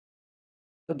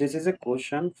So this is a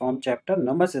question from chapter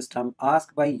number system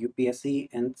asked by UPSC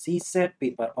in CSAT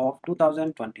paper of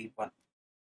 2021.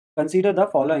 Consider the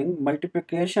following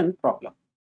multiplication problem.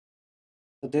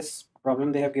 So this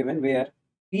problem they have given where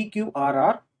PQR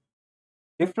are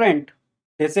different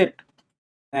digit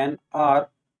and are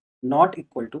not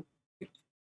equal to Q,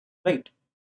 right?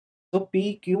 So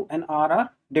P, Q and R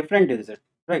are different digit,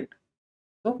 right?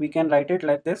 So we can write it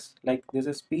like this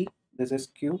is P, this is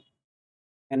Q,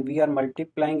 and we are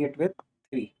multiplying it with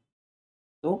 3.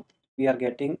 So we are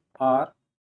getting R,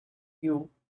 Q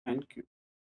and Q,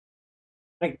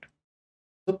 right?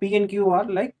 So P and Q are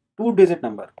like 2-digit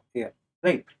number here,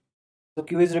 right? So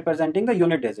Q is representing the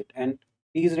unit digit and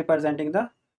P is representing the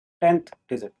 10th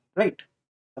digit, right?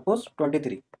 Suppose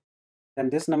 23. Then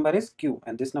this number is Q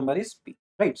and this number is P,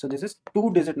 right? So this is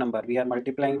 2-digit number. We are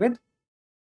multiplying with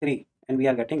 3 and we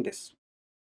are getting this,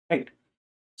 right?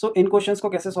 So in questions को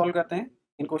कैसे solve करते हैं?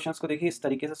 इन questions को देखिए इस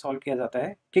तरीके से solve किया जाता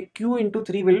है कि Q into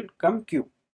 3 will come Q,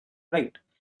 right?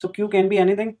 So Q can be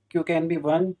anything. Q can be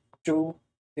 1, 2,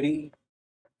 3,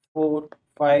 4,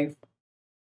 5,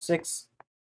 6,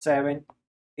 7,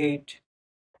 8,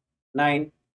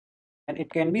 9, and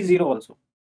it can be 0 also,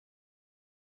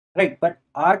 right? But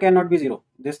R cannot be 0.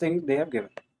 This thing they have given,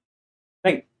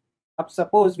 right? Up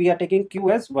suppose we are taking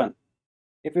Q as 1.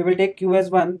 If we will take Q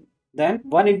as 1, then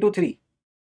 1 into 3,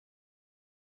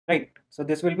 right? So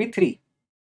this will be 3.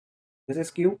 This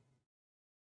is Q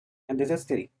and this is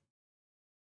 3.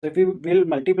 So if we will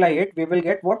multiply it, we will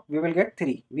get what? We will get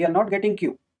 3. We are not getting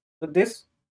Q. So this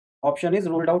option is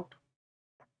ruled out.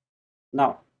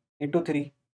 Now into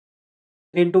 3.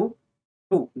 3 into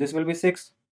 2. This will be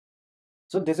 6.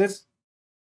 So this is,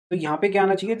 तो यहाँ पे क्या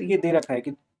आना चाहिए? तो ये दे रखा है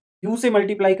कि Q से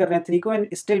मल्टीप्लाई कर रहे हैं 3 को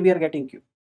and still we are getting Q,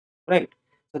 right?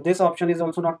 So this option is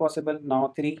also not possible. Now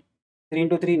 3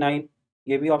 into 3 9,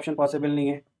 ये भी option possible नहीं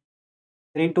है.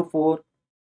 3 into 4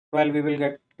 12 we will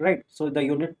get, right? So the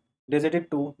unit digit is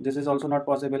 2. This is also not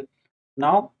possible.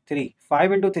 Now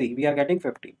 5 into 3 we are getting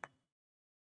 15.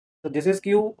 So this is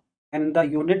Q and the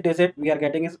unit digit we are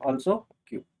getting is also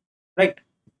Q, right?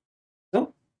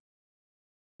 So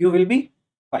Q will be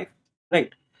 5,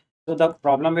 right? So the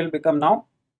problem will become now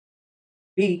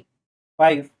P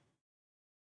 5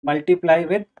 multiply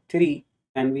with 3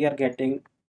 and we are getting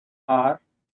R,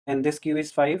 and this Q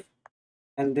is 5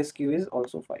 and this Q is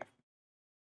also 5,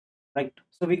 right?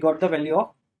 So we got the value of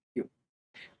Q.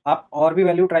 आप और भी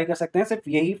value try कर सकते हैं, सिर्फ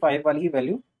यही 5 वाली ही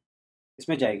value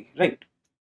इसमें जाएगी, right?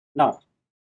 Now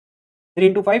 3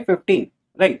 into 5 15,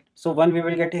 right? So 1 we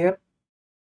will get here,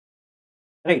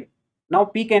 right? Now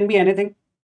P can be anything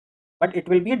but it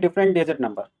will be a different digit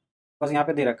number because यहाँ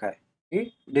पे दे रखा है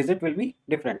कि digit will be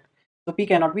different. So P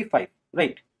cannot be 5,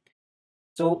 right?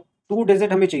 So 2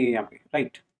 digit हमें चाहिए यहाँ पे,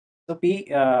 right? So P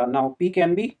now P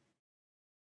can be,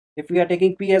 if we are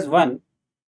taking P as 1,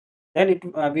 then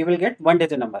we will get 1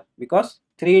 digit number because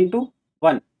 3 into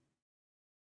 1.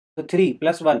 So 3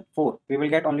 plus 1 4, we will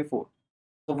get only 4.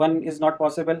 So 1 is not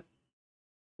possible.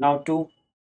 Now 2,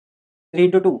 3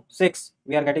 into 2 6,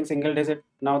 we are getting single digit.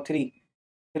 Now 3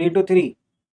 into 3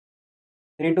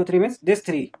 into 3 means this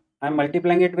 3, I am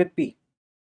multiplying it with P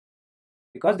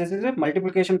because this is a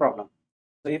multiplication problem.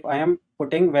 So if I am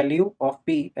putting value of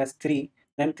P as 3,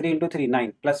 then 3 into 3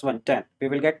 9 plus 1 10, we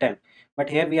will get 10, but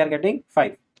here we are getting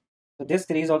 5. So this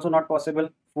 3 is also not possible.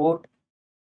 4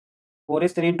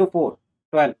 is 3 into 4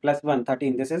 12 plus 1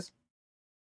 13, this is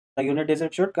the unit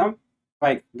digit should come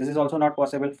 5. This is also not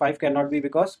possible. 5 cannot be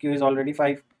because Q is already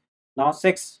 5. Now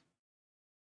 6,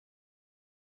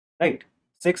 right?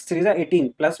 6 3 is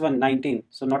 18 plus 1 19,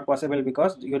 so not possible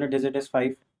because the unit digit is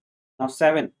 5. Now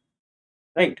 7,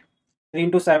 right? 3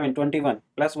 into 7 21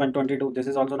 plus 1 22, this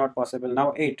is also not possible.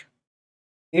 Now 8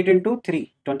 into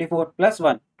 3 24 plus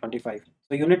 1 25,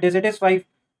 so unit digit is 5,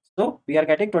 so we are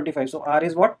getting 25. So R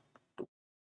is what? 2,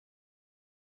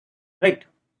 right?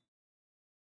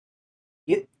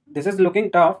 This is looking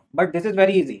tough but this is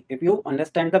very easy if you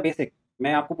understand the basic.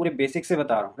 मैं आपको पूरे basic से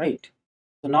बता रहा हूँ, right?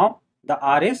 So now the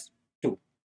R is 2,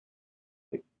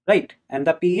 right? And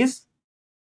the P is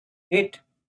 8,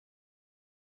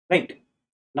 right?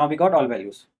 Now we got all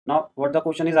values. Now what the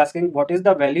question is asking, what is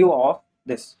the value of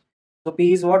this? So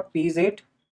P is what? P is 8,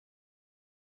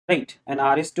 right? And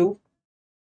R is 2,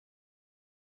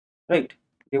 right?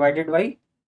 Divided by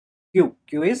Q.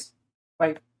 Q is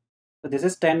 5. So this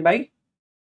is 10 by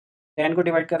 10 को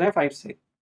divide कर रहे हैं 5 से.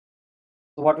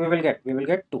 So what we will get? We will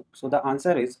get 2. So the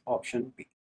answer is option B.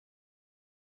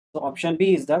 So option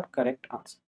B is the correct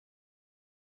answer.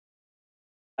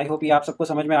 I hope ये आप सबको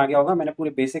समझ में आ गया होगा. मैंने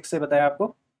पूरे बेसिक्स से बताया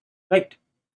आपको, right?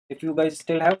 If you guys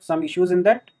still have some issues in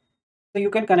that, So you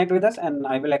can connect with us and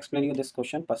I will explain you this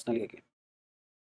question personally again.